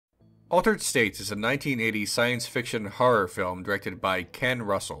Altered States is a 1980 science fiction horror film directed by Ken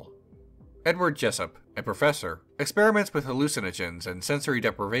Russell. Edward Jessup, a professor, experiments with hallucinogens and sensory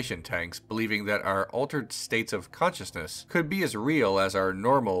deprivation tanks, believing that our altered states of consciousness could be as real as our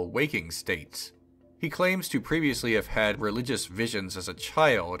normal waking states. He claims to previously have had religious visions as a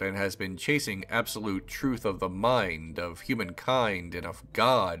child and has been chasing absolute truth of the mind, of humankind, and of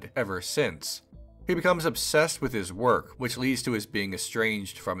God ever since. He becomes obsessed with his work, which leads to his being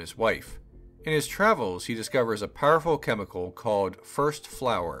estranged from his wife. In his travels, he discovers a powerful chemical called first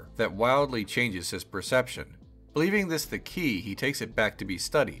flower that wildly changes his perception. Believing this the key, he takes it back to be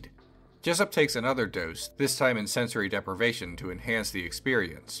studied. Jessup takes another dose, this time in sensory deprivation to enhance the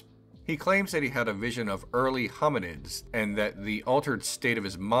experience. He claims that he had a vision of early hominids, and that the altered state of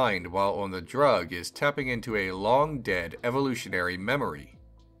his mind while on the drug is tapping into a long-dead evolutionary memory.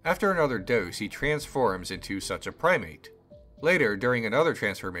 After another dose, he transforms into such a primate. Later, during another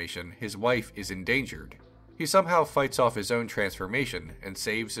transformation, his wife is endangered. He somehow fights off his own transformation and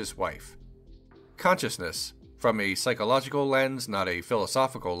saves his wife. Consciousness, from a psychological lens, not a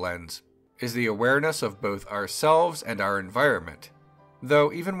philosophical lens, is the awareness of both ourselves and our environment.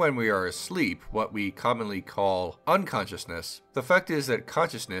 Though even when we are asleep, what we commonly call unconsciousness, the fact is that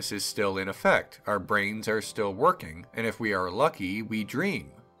consciousness is still in effect, our brains are still working, and if we are lucky, we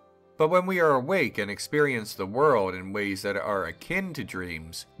dream. But when we are awake and experience the world in ways that are akin to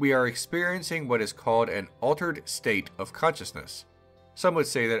dreams, we are experiencing what is called an altered state of consciousness. Some would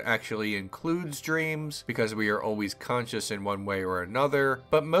say that actually includes dreams, because we are always conscious in one way or another,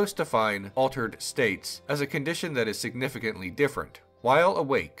 but most define altered states as a condition that is significantly different, while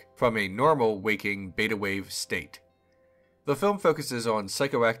awake, from a normal waking beta wave state. The film focuses on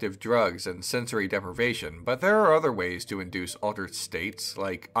psychoactive drugs and sensory deprivation, but there are other ways to induce altered states,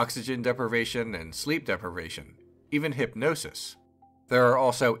 like oxygen deprivation and sleep deprivation, even hypnosis. There are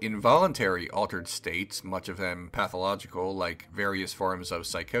also involuntary altered states, much of them pathological, like various forms of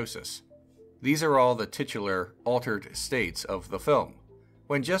psychosis. These are all the titular altered states of the film.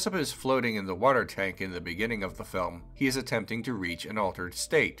 When Jessup is floating in the water tank in the beginning of the film, he is attempting to reach an altered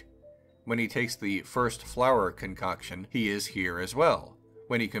state. When he takes the first flower concoction, he is here as well.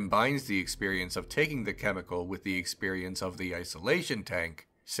 When he combines the experience of taking the chemical with the experience of the isolation tank,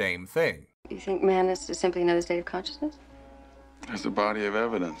 same thing. You think man is simply another state of consciousness? There's a body of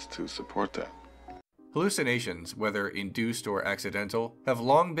evidence to support that. Hallucinations, whether induced or accidental, have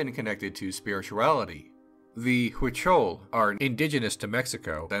long been connected to spirituality. The Huichol are indigenous to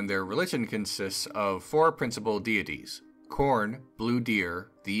Mexico, and their religion consists of 4 principal deities: corn, blue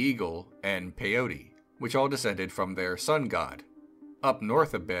deer, the eagle, and peyote, which all descended from their sun god. Up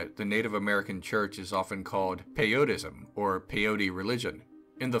north a bit, the Native American church is often called peyotism, or peyote religion.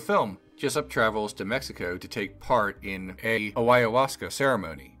 In the film, Jessup travels to Mexico to take part in a ayahuasca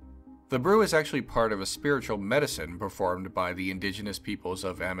ceremony. The brew is actually part of a spiritual medicine performed by the indigenous peoples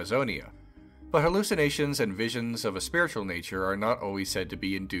of Amazonia. But hallucinations and visions of a spiritual nature are not always said to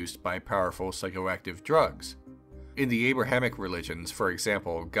be induced by powerful psychoactive drugs. In the Abrahamic religions, for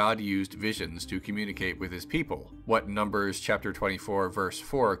example, God used visions to communicate with his people, what Numbers chapter 24 verse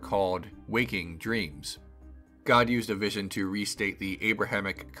 4 called waking dreams. God used a vision to restate the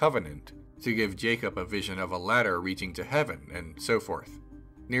Abrahamic covenant, to give Jacob a vision of a ladder reaching to heaven, and so forth.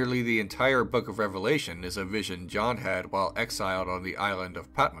 Nearly the entire book of Revelation is a vision John had while exiled on the island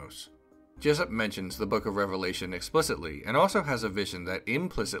of Patmos. Jessup mentions the book of Revelation explicitly, and also has a vision that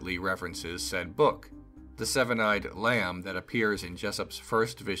implicitly references said book. The 7-eyed lamb that appears in Jessup's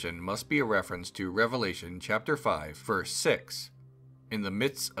first vision must be a reference to Revelation chapter 5, verse 6. In the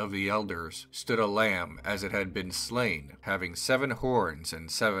midst of the elders stood a lamb as it had been slain, having 7 horns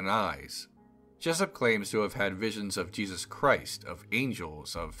and 7 eyes. Jessup claims to have had visions of Jesus Christ, of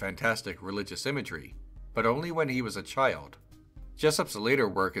angels, of fantastic religious imagery, but only when he was a child. Jessup's later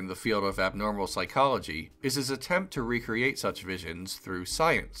work in the field of abnormal psychology is his attempt to recreate such visions through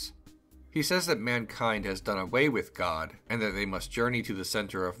science. He says that mankind has done away with God, and that they must journey to the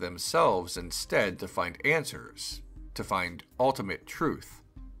center of themselves instead to find answers, to find ultimate truth.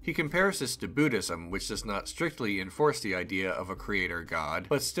 He compares this to Buddhism, which does not strictly enforce the idea of a creator God,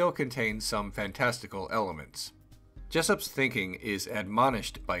 but still contains some fantastical elements. Jessup's thinking is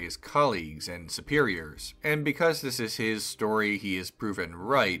admonished by his colleagues and superiors, and because this is his story, he is proven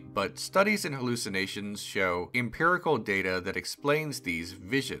right, but studies in hallucinations show empirical data that explains these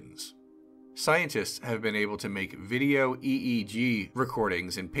visions. Scientists have been able to make video EEG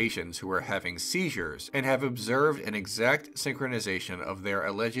recordings in patients who are having seizures and have observed an exact synchronization of their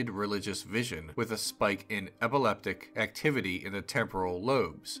alleged religious vision with a spike in epileptic activity in the temporal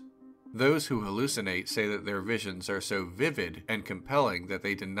lobes. Those who hallucinate say that their visions are so vivid and compelling that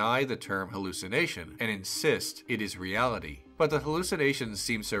they deny the term hallucination and insist it is reality. But the hallucinations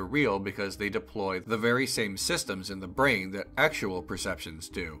seem so real because they deploy the very same systems in the brain that actual perceptions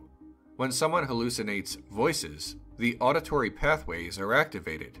do. When someone hallucinates voices, the auditory pathways are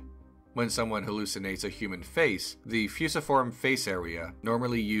activated. When someone hallucinates a human face, the fusiform face area,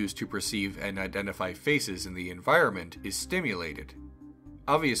 normally used to perceive and identify faces in the environment, is stimulated.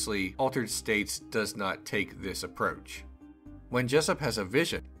 Obviously, Altered States does not take this approach. When Jessup has a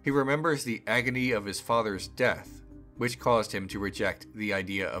vision, he remembers the agony of his father's death, which caused him to reject the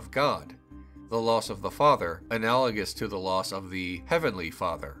idea of God, the loss of the father analogous to the loss of the Heavenly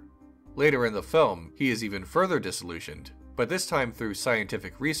Father. Later in the film, he is even further disillusioned, but this time through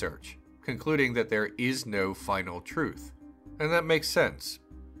scientific research, concluding that there is no final truth. And that makes sense.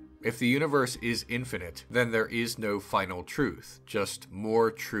 If the universe is infinite, then there is no final truth, just more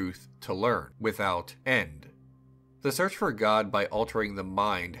truth to learn, without end. The search for God by altering the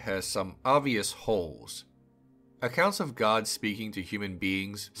mind has some obvious holes. Accounts of God speaking to human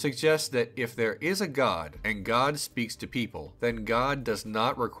beings suggest that if there is a God and God speaks to people, then God does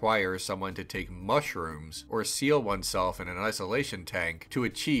not require someone to take mushrooms or seal oneself in an isolation tank to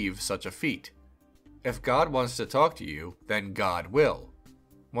achieve such a feat. If God wants to talk to you, then God will.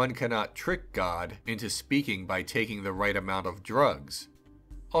 One cannot trick God into speaking by taking the right amount of drugs.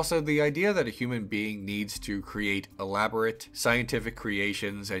 Also, the idea that a human being needs to create elaborate scientific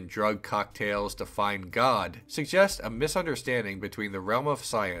creations and drug cocktails to find God suggests a misunderstanding between the realm of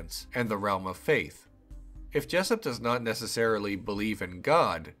science and the realm of faith. If Jessup does not necessarily believe in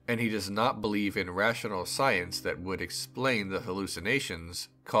God, and he does not believe in rational science that would explain the hallucinations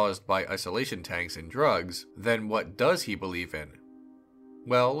caused by isolation tanks and drugs, then what does he believe in?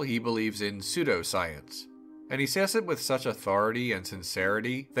 Well, he believes in pseudoscience, and he says it with such authority and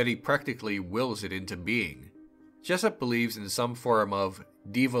sincerity that he practically wills it into being. Jessup believes in some form of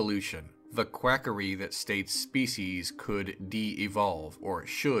devolution, the quackery that states species could de-evolve or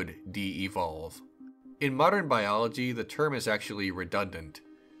should de-evolve. In modern biology, the term is actually redundant.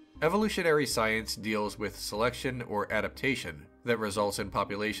 Evolutionary science deals with selection or adaptation that results in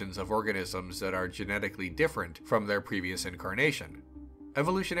populations of organisms that are genetically different from their previous incarnation.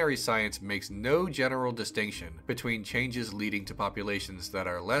 Evolutionary science makes no general distinction between changes leading to populations that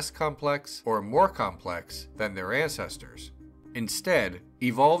are less complex or more complex than their ancestors. Instead,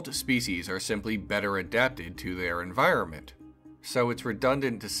 evolved species are simply better adapted to their environment. So it's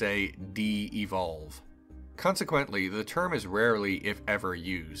redundant to say de-evolve. Consequently, the term is rarely, if ever,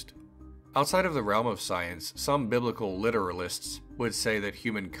 used. Outside of the realm of science, some biblical literalists would say that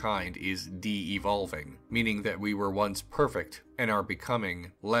humankind is de-evolving, meaning that we were once perfect and are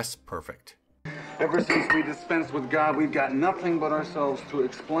becoming less perfect. Ever since we dispensed with God, we've got nothing but ourselves to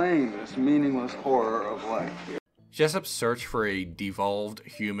explain this meaningless horror of life. Jessup's search for a devolved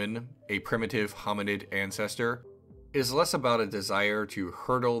human, a primitive hominid ancestor, is less about a desire to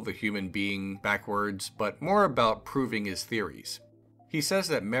hurdle the human being backwards, but more about proving his theories. He says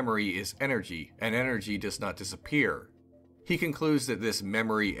that memory is energy, and energy does not disappear. He concludes that this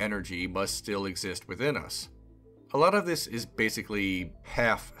memory energy must still exist within us. A lot of this is basically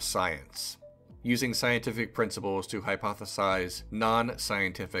half science, using scientific principles to hypothesize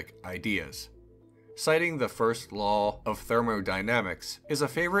non-scientific ideas. Citing the first law of thermodynamics is a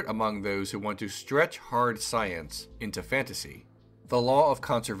favorite among those who want to stretch hard science into fantasy. The law of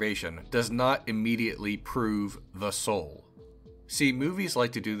conservation does not immediately prove the soul. See, movies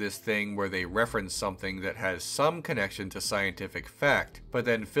like to do this thing where they reference something that has some connection to scientific fact, but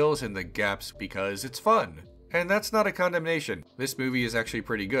then fills in the gaps because it's fun. And that's not a condemnation. This movie is actually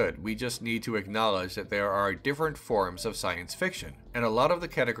pretty good. We just need to acknowledge that there are different forms of science fiction, and a lot of the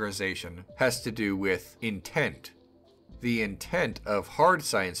categorization has to do with intent. The intent of hard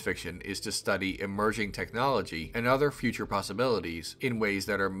science fiction is to study emerging technology and other future possibilities in ways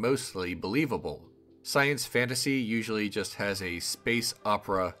that are mostly believable. Science fantasy usually just has a space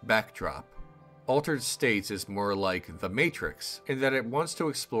opera backdrop. Altered States is more like The Matrix, in that it wants to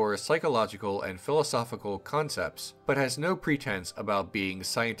explore psychological and philosophical concepts, but has no pretense about being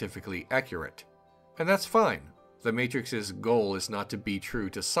scientifically accurate. And that's fine. The Matrix's goal is not to be true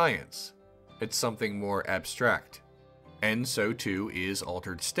to science. It's something more abstract. And so too is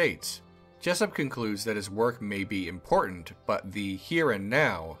Altered States. Jessup concludes that his work may be important, but the here and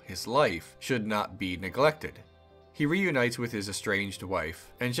now, his life, should not be neglected. He reunites with his estranged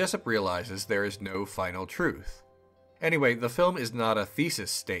wife, and Jessup realizes there is no final truth. Anyway, the film is not a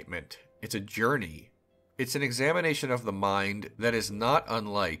thesis statement, it's a journey. It's an examination of the mind that is not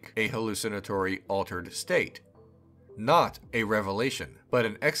unlike a hallucinatory altered state. not a revelation, but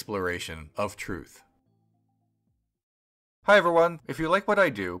an exploration of truth. Hi everyone, if you like what I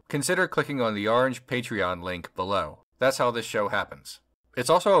do, consider clicking on the orange Patreon link below. That's how this show happens. It's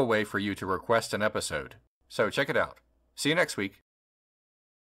also a way for you to request an episode, so check it out. See you next week.